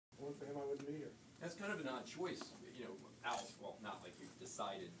That's kind of an odd choice, you know, Al's, well, not like you've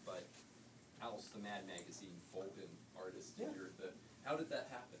decided, but Al's the Mad Magazine fold-in artist, and you're the, how did that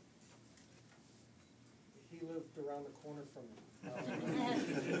happen? He lived around the corner from me.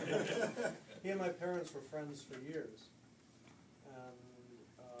 He and my parents were friends for years. And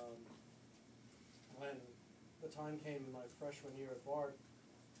when the time came in my freshman year at Bard,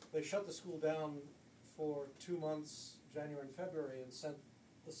 they shut the school down for 2 months, January and February, and sent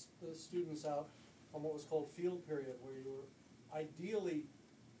the students out on what was called field period, where you were ideally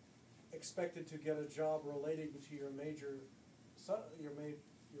expected to get a job relating to your major.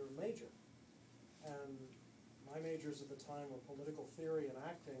 And my majors at the time were political theory and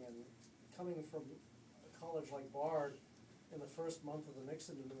acting, and coming from a college like Bard in the first month of the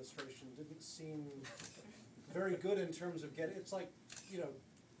Nixon administration didn't seem very good in terms of getting, it's like, you know,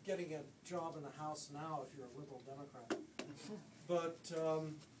 getting a job in the House now if you're a liberal Democrat. But,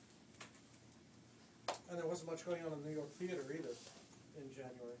 and there wasn't much going on in the New York theater either in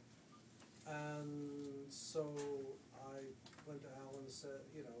January. And so I went to Al and said,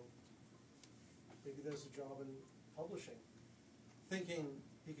 you know, maybe there's a job in publishing, thinking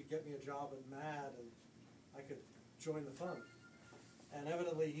he could get me a job at MAD and I could join the fund. And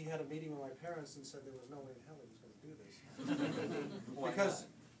evidently he had a meeting with my parents and said there was no way in hell he was going to do this.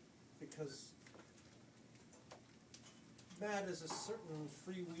 because MAD is a certain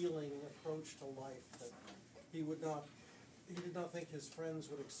freewheeling approach to life that he did not think his friends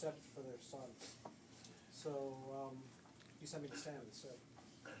would accept for their sons. So he sent me to Stan instead,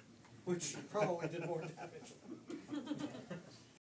 which probably did more damage.